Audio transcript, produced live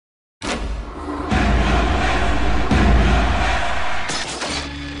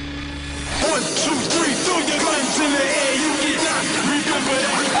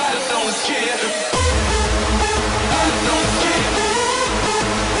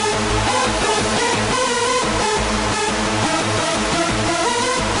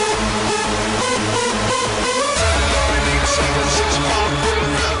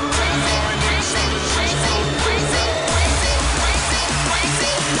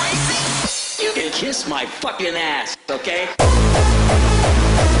kiss my fucking ass, okay?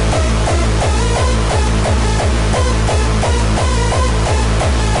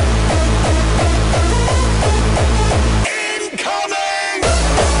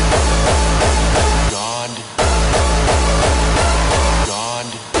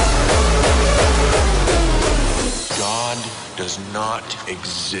 God does not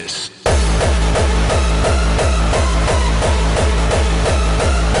exist.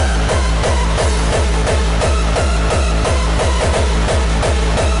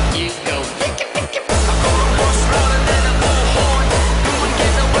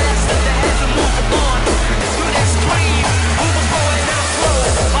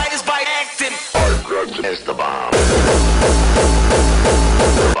 It's the bomb.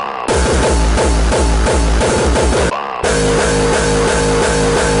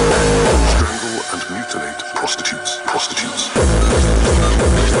 Strangle and mutilate prostitutes.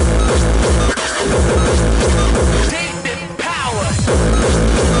 Take the power.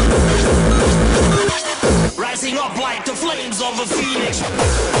 Rising up like the flames of a phoenix. The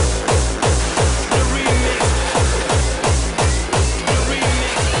remix.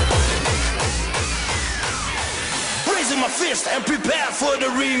 Raising my fist and prepare for the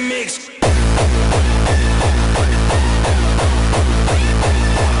remix.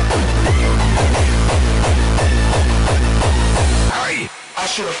 I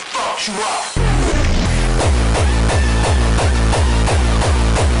should have fucked you up.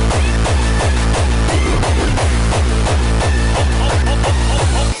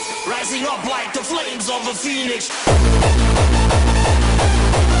 Rising up like the flames of a phoenix.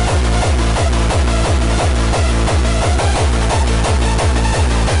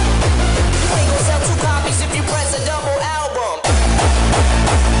 You ain't gonna sell 2 copies if you press a double album.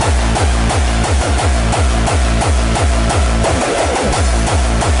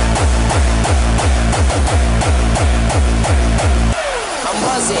 I'm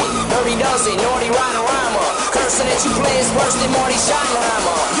buzzing, dirty dozen, naughty rhyme-a-rhymer. Cursing at you players worse than Marty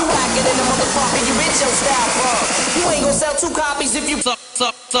Schottenheimer. You acting in the motherfucker, you bitch your style from. You ain't gonna sell 2 copies if you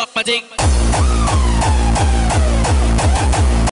suck my dick.